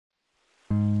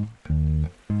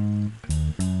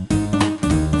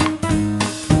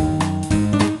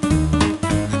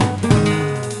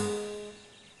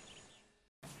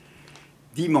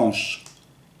Dimanche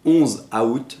 11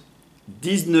 août,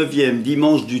 19e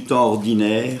dimanche du temps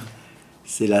ordinaire,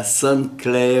 c'est la Sainte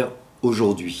Claire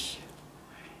aujourd'hui.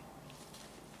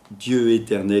 Dieu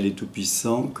éternel et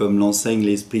tout-puissant, comme l'enseigne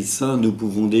l'Esprit Saint, nous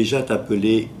pouvons déjà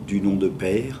t'appeler du nom de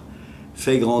Père.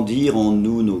 Fais grandir en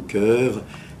nous nos cœurs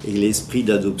et l'esprit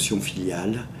d'adoption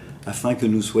filiale, afin que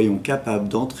nous soyons capables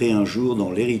d'entrer un jour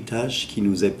dans l'héritage qui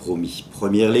nous est promis.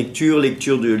 Première lecture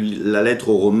de la lettre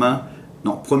aux Romains,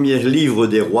 non, premier livre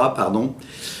des rois, pardon,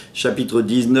 chapitre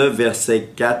 19, versets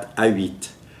 4 à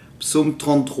 8. Psaume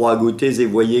 33, goûtez et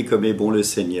voyez comme est bon le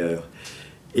Seigneur.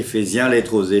 Éphésiens,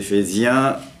 lettre aux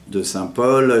Éphésiens de Saint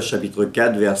Paul, chapitre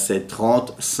 4, versets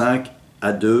 35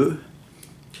 à 2.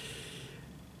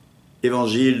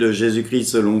 Évangile de Jésus-Christ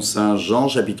selon Saint Jean,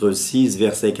 chapitre 6,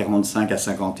 versets 45 à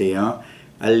 51.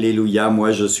 Alléluia,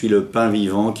 moi je suis le pain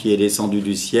vivant qui est descendu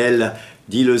du ciel,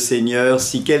 dit le Seigneur,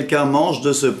 si quelqu'un mange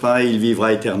de ce pain, il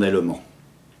vivra éternellement.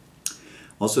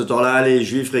 En ce temps-là, les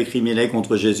Juifs récriminaient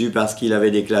contre Jésus parce qu'il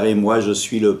avait déclaré « Moi, je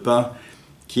suis le pain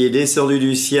qui est descendu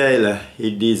du ciel ».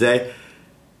 Ils disaient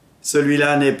 «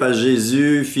 Celui-là n'est pas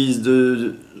Jésus, fils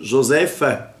de Joseph.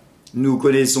 Nous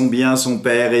connaissons bien son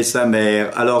père et sa mère.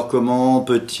 Alors comment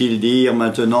peut-il dire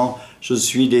maintenant « Je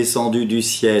suis descendu du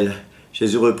ciel »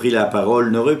 Jésus reprit la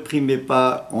parole « Ne réprimez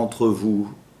pas entre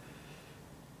vous.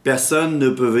 Personne ne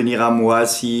peut venir à moi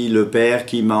si le Père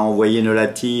qui m'a envoyé ne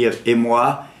l'attire, et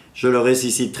moi, je le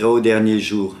ressusciterai au dernier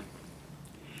jour.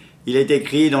 Il est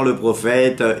écrit dans le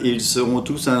prophète, ils seront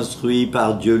tous instruits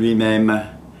par Dieu lui-même.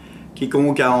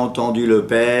 Quiconque a entendu le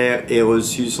Père et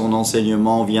reçu son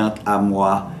enseignement vient à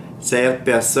moi. Certes,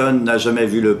 personne n'a jamais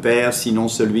vu le Père, sinon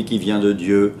celui qui vient de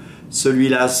Dieu.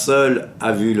 Celui-là seul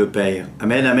a vu le Père.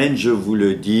 Amen, amen, je vous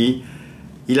le dis.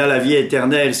 Il a la vie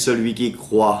éternelle, celui qui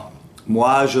croit.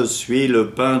 Moi, je suis le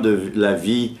pain de la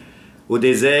vie. Au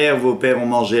désert, vos pères ont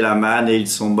mangé la manne et ils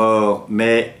sont morts.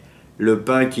 Mais le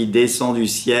pain qui descend du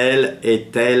ciel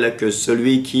est tel que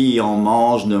celui qui en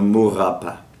mange ne mourra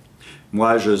pas.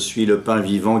 Moi, je suis le pain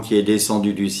vivant qui est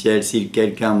descendu du ciel. Si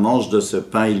quelqu'un mange de ce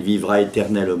pain, il vivra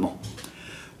éternellement.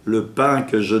 Le pain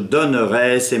que je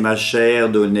donnerai, c'est ma chair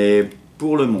donnée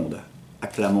pour le monde.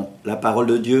 Acclamons la parole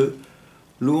de Dieu.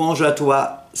 Louange à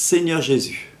toi, Seigneur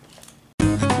Jésus.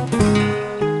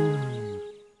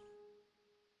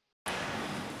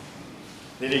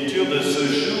 Les lectures de ce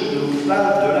jour nous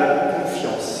parlent de la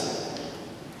confiance.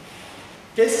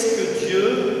 Qu'est-ce que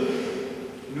Dieu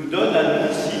nous donne à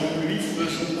nous si nous lui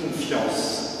faisons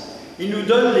confiance? Il nous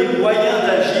donne les moyens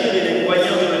d'agir et les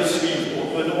moyens de le suivre.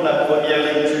 Reprenons la première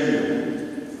lecture.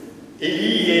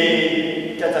 Élie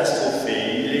est catastrophé,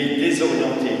 il est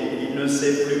désorienté, il ne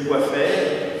sait plus quoi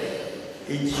faire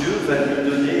et Dieu va lui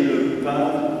donner le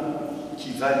pain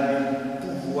qui va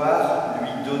lui pouvoir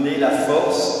lui donner la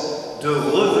force de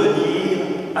revenir,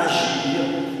 agir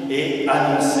et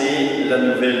annoncer la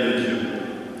nouvelle de Dieu.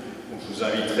 Donc, je vous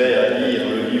inviterai à lire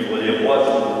le livre des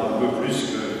rois, un peu plus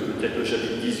que peut-être le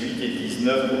chapitre 18 et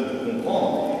 19 pour tout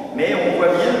comprendre. Mais on voit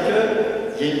bien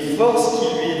qu'il y a une force qui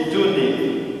lui est donnée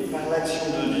par l'action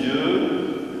de Dieu,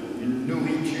 une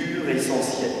nourriture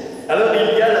essentielle. Alors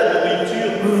il y a la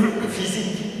nourriture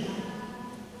physique.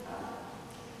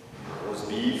 Rose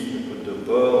beef, côte de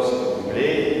porc, ce que vous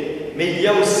voulez. Mais il y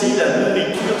a aussi la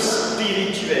nourriture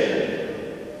spirituelle.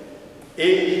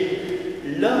 Et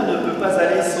l'un ne peut pas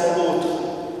aller sans l'autre.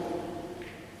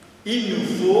 Il nous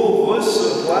faut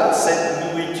recevoir cette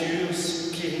nourriture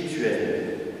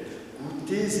spirituelle.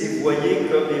 Goûtez et voyez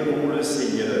comme est bon le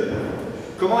Seigneur.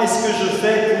 Comment est-ce que je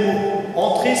fais pour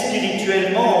entrer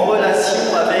spirituellement en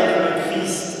relation avec le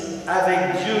Christ, avec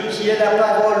Dieu, qui est la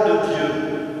parole de Dieu,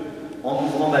 en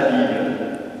ouvrant ma Bible,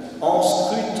 en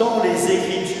scrutant les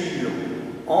Écritures,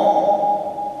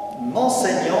 en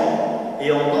m'enseignant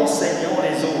et en enseignant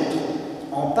les autres,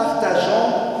 en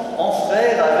partageant en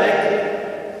frère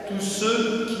avec tous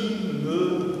ceux qui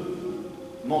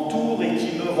m'entourent et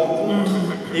qui me rencontrent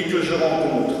et que je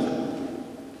rencontre.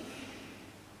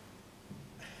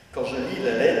 Quand je lis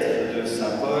la lettre de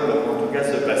Saint Paul, en tout cas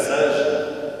ce passage,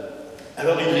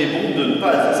 alors il est bon de ne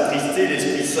pas attrister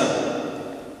l'Esprit Saint.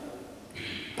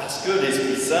 Parce que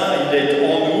l'Esprit Saint, il est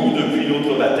en nous depuis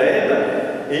notre baptême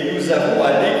et nous avons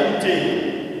à l'écouter.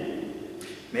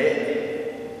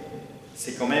 Mais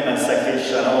c'est quand même un sacré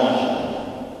challenge.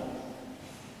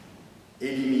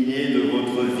 Éliminez de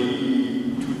votre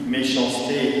vie toute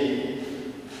méchanceté.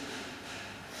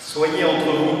 Soyez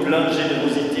entre vous pleins de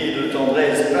générosité et de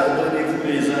tendresse. Pardonnez-vous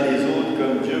les uns les autres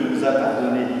comme Dieu vous a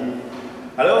pardonné.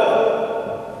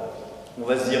 Alors, On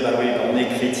va se dire, bah oui, on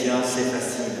est chrétien, c'est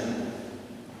facile.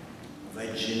 On va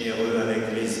être généreux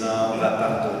avec les uns, on va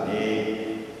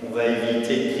pardonner, on va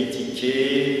éviter de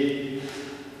critiquer.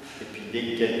 Et puis dès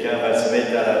que quelqu'un va se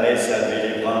mettre à la messe à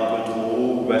lever les bras un peu trop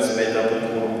haut, ou va se mettre un peu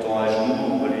trop longtemps à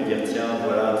genoux, on va lui dire, tiens,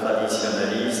 voilà un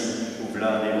traditionnaliste, ou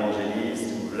voilà un évangéliste,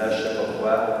 ou là je sais pas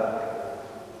quoi.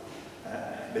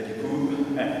 Ben, du coup,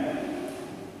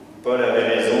 Paul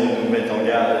avait raison de nous mettre en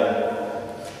garde.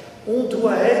 On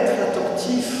doit être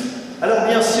attentif. Alors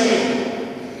bien sûr,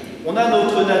 on a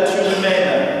notre nature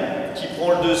humaine qui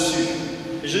prend le dessus.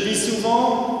 Et je dis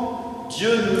souvent, Dieu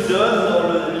nous donne dans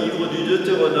le livre du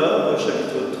Deutéronome, au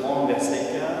chapitre 30, verset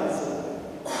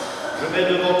 15, « Je mets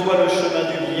devant toi le chemin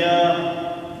du bien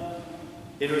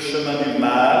et le chemin du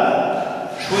mal.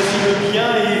 Choisis le bien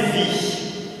et vis. »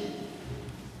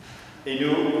 Et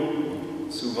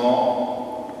nous,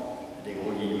 souvent, des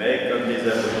gros guillemets, comme des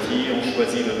abrutis, on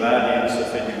choisit le mal et on se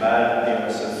fait du mal et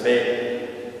on se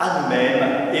fait à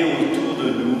nous-mêmes et autour de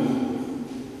nous,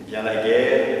 eh bien la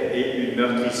guerre et une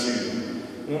meurtrissure.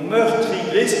 On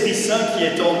meurtrit l'Esprit Saint qui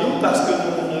est en nous parce que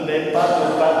nous ne mettons pas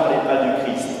nos pas dans les pas du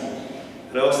Christ.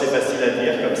 Alors c'est facile à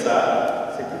dire comme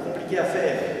ça, c'est plus compliqué à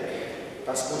faire.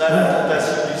 Parce qu'on a la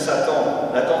tentation du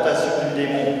Satan, la tentation du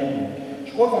démon.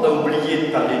 Je crois qu'on a oublié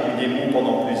de parler du démon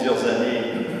pendant plusieurs années,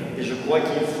 et je crois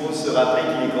qu'il faut se rappeler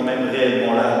qu'il est quand même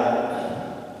réellement là.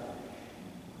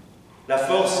 La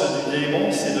force du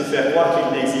démon, c'est de faire croire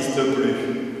qu'il n'existe plus.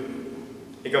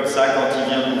 Et comme ça, quand il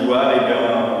vient nous voir, eh bien,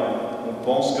 on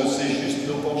pense que c'est juste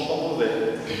nos penchants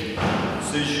mauvais.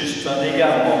 C'est juste un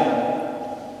égarement.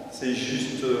 C'est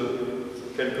juste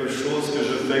quelque chose que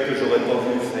je fais que j'aurais pas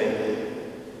voulu faire.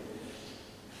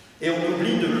 Et on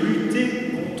oublie de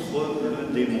lutter contre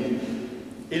le démon.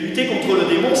 Et lutter contre le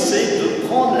démon, c'est de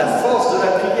prendre la force de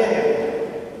la prière.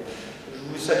 Je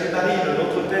vous salue Marie, le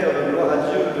Notre Père, le gloire à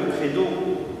Dieu, le credo.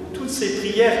 Toutes ces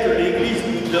prières que l'Église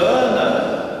nous donne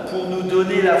pour nous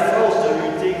donner la force de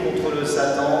lutter contre le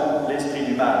Satan, l'esprit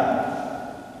du mal.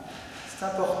 C'est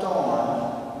important, hein.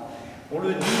 On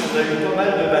le dit, on a eu pas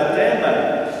mal de baptêmes,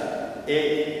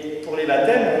 et pour les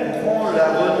baptêmes, on prend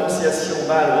la renonciation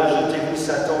mal, rejetez-vous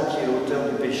Satan qui est l'auteur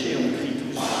du péché, on crie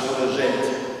tous, on le rejette.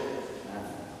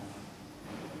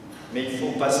 Mais il ne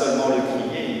faut pas seulement le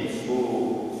crier, il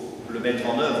faut le mettre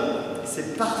en œuvre.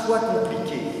 C'est parfois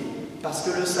compliqué, parce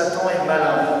que le Satan est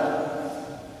malin.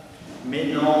 Mais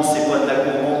non, c'est pas de la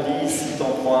gourmandise, si tu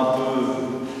en prends un peu.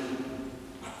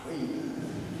 Oui,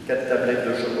 4 tablettes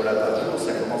de chocolat par jour,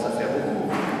 ça commence à faire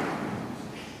beaucoup.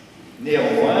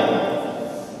 Néanmoins,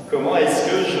 comment est-ce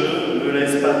que je ne me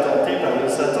laisse pas tenter par le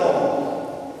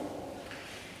Satan?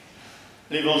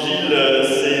 L'évangile,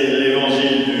 c'est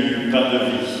l'évangile du pain de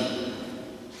vie.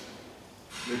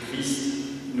 Le Christ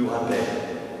nous rappelle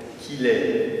qu'il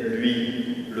est,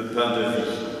 lui, le pain de vie.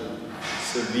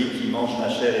 Celui qui mange ma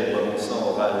chair et boit mon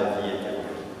sang aura la vie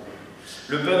éternelle.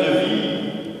 Le pain de vie,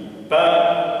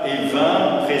 pain et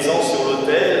vin présents sur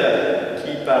l'autel,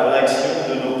 qui par l'action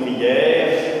de nos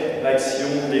prières, l'action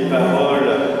des paroles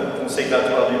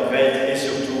consécratoires du prêtre et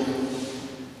surtout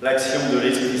l'action de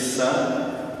l'Esprit Saint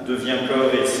devient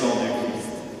corps et sang du Christ.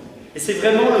 Et c'est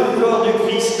vraiment le corps du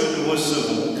Christ que nous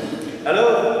recevons.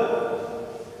 Alors,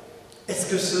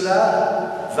 est-ce que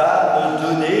cela va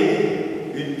me donner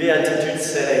une béatitude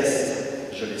céleste?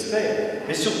 Je l'espère.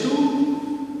 Mais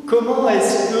surtout, comment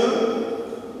est-ce que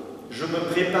je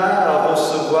me prépare à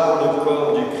recevoir le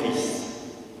corps du Christ?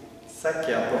 C'est ça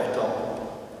qui est important.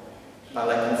 Par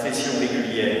la confession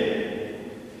régulière.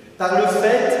 Par le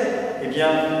fait, eh bien,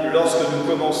 lorsque nous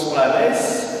commençons la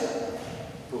messe,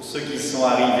 pour ceux qui sont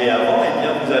arrivés avant, eh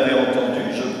bien, vous avez entendu,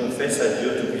 je confesse à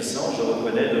Dieu Tout-Puissant, je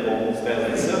reconnais devant mon frère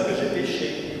et sœurs que j'ai péché.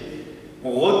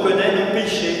 On reconnaît nos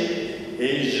péchés.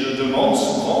 Et je demande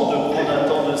souvent de prendre un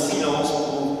temps de silence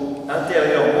pour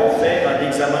intérieurement faire un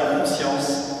examen de conscience.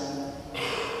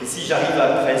 Et si j'arrive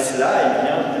après cela, eh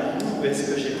bien, du coup, est-ce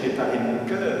que j'ai préparé mon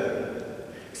cœur?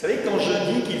 Vous savez, quand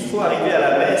je dis qu'il faut arriver à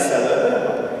la messe à l'heure,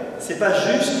 c'est pas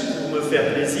juste pour me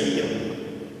faire plaisir.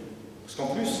 Parce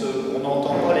qu'en plus, on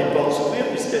n'entend pas les portes s'ouvrir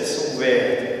puisqu'elles sont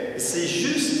ouvertes. C'est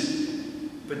juste,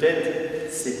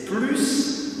 peut-être, c'est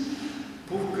plus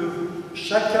pour que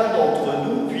chacun d'entre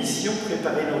nous puissions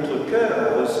préparer notre cœur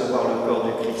à recevoir le corps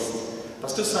du Christ.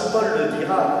 Parce que saint Paul le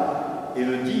dira, et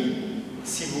le dit,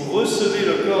 si vous recevez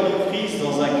le corps du Christ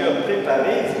dans un cœur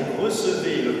préparé, vous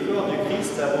recevez le corps du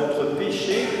Christ à votre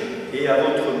péché et à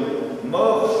votre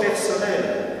mort personnelle.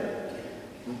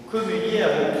 Vous communiez à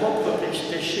vos propres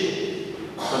péchés.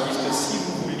 Tandis que si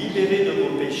vous vous libérez de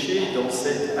vos péchés dans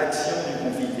cette action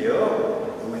du Profitez,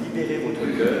 vous libérez votre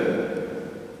cœur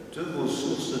de vos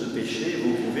sources de péché,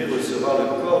 vous pouvez recevoir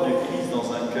le corps du Christ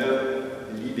dans un cœur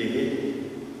libéré.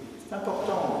 C'est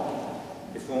important.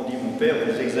 Des fois on dit, mon père,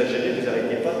 vous exagérez, vous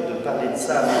n'arrêtez pas de parler de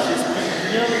ça, mais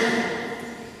j'explique bien.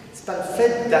 C'est pas le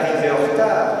fait d'arriver en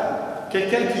retard.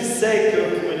 Quelqu'un qui sait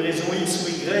que pour une raison X ou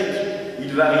Y,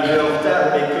 il va arriver en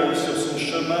retard, mais que sur son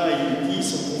chemin, il dit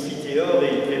son Profitez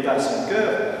et il prépare son cœur,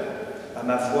 à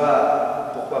ma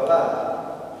foi, pourquoi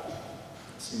pas?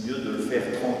 C'est mieux de le faire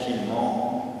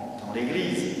tranquillement dans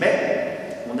l'Église.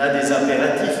 Mais on a des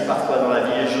impératifs parfois dans la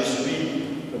vie, et je suis,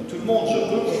 comme tout le monde, je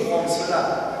peux comprendre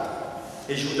cela.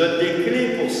 Et je vous donne des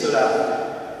clés pour cela.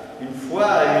 Une fois,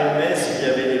 à une messe où il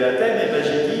y avait des baptêmes, et ben,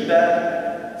 j'ai dit,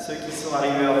 ceux qui sont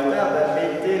arrivés en retard,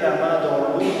 mettez la main dans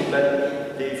l'eau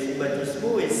des fonds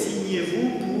baptismaux et signez-vous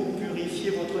pour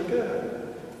purifier votre cœur.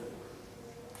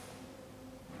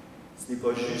 Ce n'est pas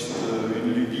juste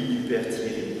une lubie du Père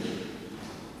Thierry.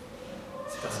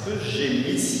 C'est parce que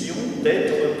j'ai mission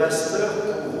d'être pasteur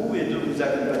pour vous et de vous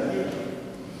accompagner.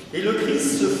 Et le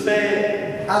Christ se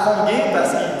fait haranguer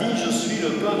parce qu'il dit « Je suis le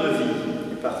pain de vie ».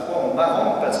 Et parfois on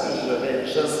m'harangue parce que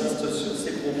j'insiste sur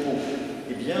ces propos.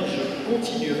 Eh bien, je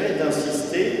continuerai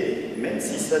d'insister, même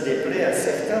si ça déplaît à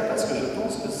certains, parce que je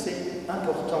pense que c'est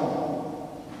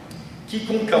important.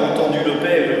 Quiconque a entendu le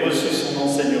Père et reçu son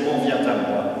enseignement vient à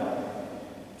moi.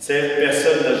 Certes,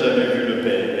 personne n'a jamais vu le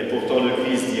Père, et pourtant le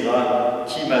Christ dira «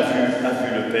 Qui m'a vu a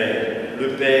vu le Père. Le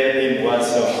Père et moi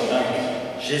sommes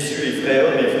un. Jésus est vrai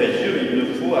homme et vrai Dieu, il ne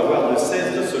faut avoir de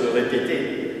cesse de se le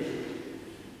répéter.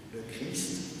 Le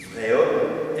Christ, vrai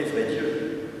homme et vrai Dieu. »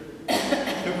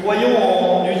 Nous croyons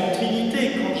en une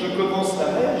Trinité. Quand je commence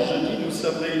la messe, je dis « Nous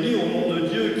sommes réunis au nom de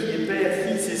Dieu qui est Père,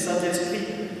 Fils et Saint-Esprit. »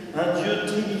 Un Dieu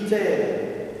trinitaire.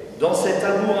 Dans cet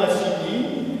amour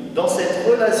infini, dans cette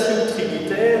relation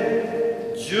trinitaire,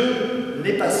 Dieu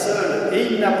n'est pas seul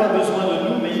et il n'a pas besoin de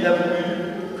nous, mais il a voulu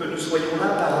que nous soyons là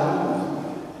par amour.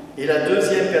 Et la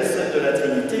deuxième personne de la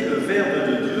Trinité, le Verbe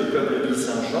de Dieu, comme le dit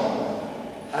Saint Jean,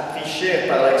 a pris chair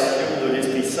par l'action de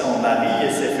l'Esprit Saint en Marie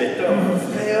et s'est fait homme,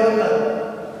 vrai homme,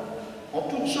 en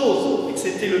toutes choses,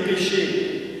 excepté le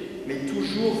péché, mais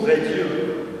toujours vrai Dieu.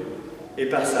 Et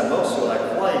par sa mort sur la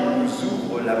croix, il nous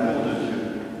ouvre l'amour de Dieu.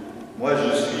 Moi,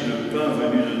 je suis le pain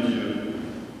venu de Dieu.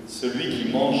 Celui qui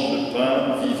mange ce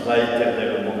pain vivra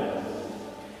éternellement.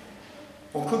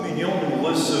 En communion, nous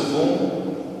recevons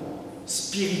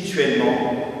spirituellement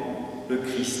le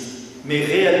Christ, mais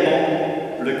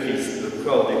réellement le Christ, le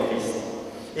corps du Christ.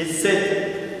 Et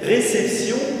cette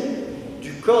réception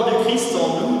du corps du Christ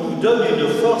en nous nous donne une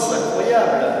force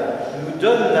incroyable, nous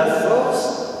donne la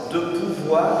force de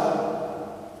pouvoir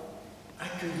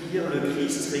accueillir le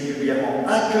Christ régulièrement,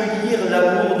 accueillir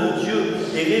l'amour de Dieu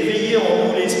et réveiller en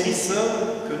nous l'Esprit Saint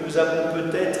que nous avons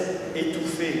peut-être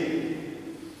étouffé.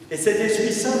 Et cet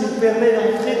Esprit Saint nous permet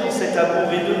d'entrer dans cet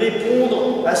amour et de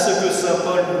répondre à ce que Saint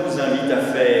Paul nous invite à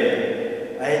faire,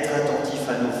 à être attentifs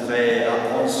à nos frères,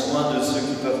 à prendre soin de ceux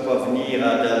qui ne peuvent pas venir, à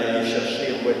aller les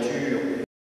chercher en voiture,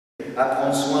 à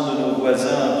prendre soin de nos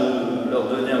voisins, de leur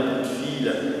donner un coup de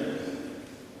fil,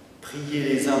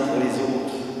 prier les uns pour les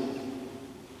autres.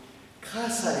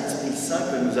 Grâce à l'Esprit Saint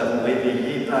que nous avons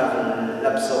réveillé par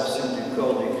l'absorption du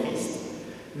corps du Christ,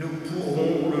 nous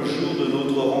pourrons, le jour de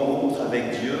notre rencontre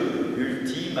avec Dieu,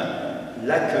 ultime,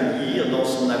 l'accueillir dans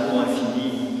son amour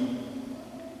infini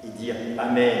et dire «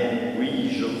 Amen,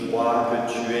 oui, je crois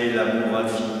que tu es l'amour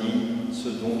infini, ce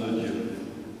don de Dieu. »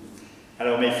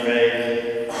 Alors mes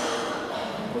frères,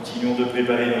 continuons de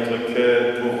préparer notre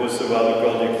cœur pour recevoir le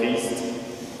corps du Christ,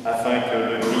 afin que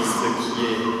le Christ, qui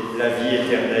est la vie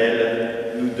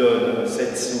éternelle, nous donne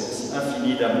cette source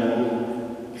infinie d'amour.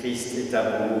 Christ est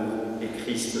amour, et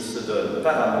Christ se donne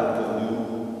par amour pour nous.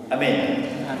 Amen.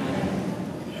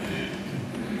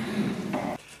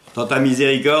 Dans ta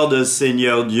miséricorde,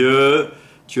 Seigneur Dieu,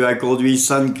 tu as conduit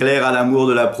Sainte Claire à l'amour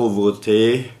de la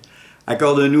pauvreté.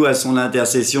 Accorde-nous à son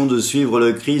intercession de suivre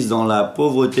le Christ dans la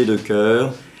pauvreté de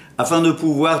cœur, afin de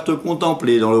pouvoir te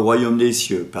contempler dans le royaume des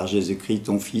cieux, par Jésus-Christ,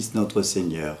 ton Fils, notre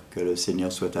Seigneur. Que le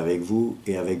Seigneur soit avec vous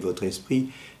et avec votre esprit.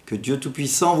 Que Dieu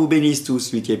Tout-Puissant vous bénisse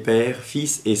tous, lui qui est Père,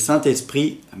 Fils et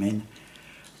Saint-Esprit. Amen.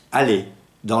 Allez,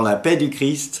 dans la paix du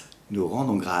Christ, nous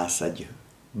rendons grâce à Dieu.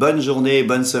 Bonne journée et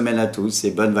bonne semaine à tous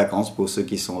et bonnes vacances pour ceux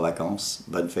qui sont en vacances.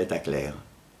 Bonne fête à Claire.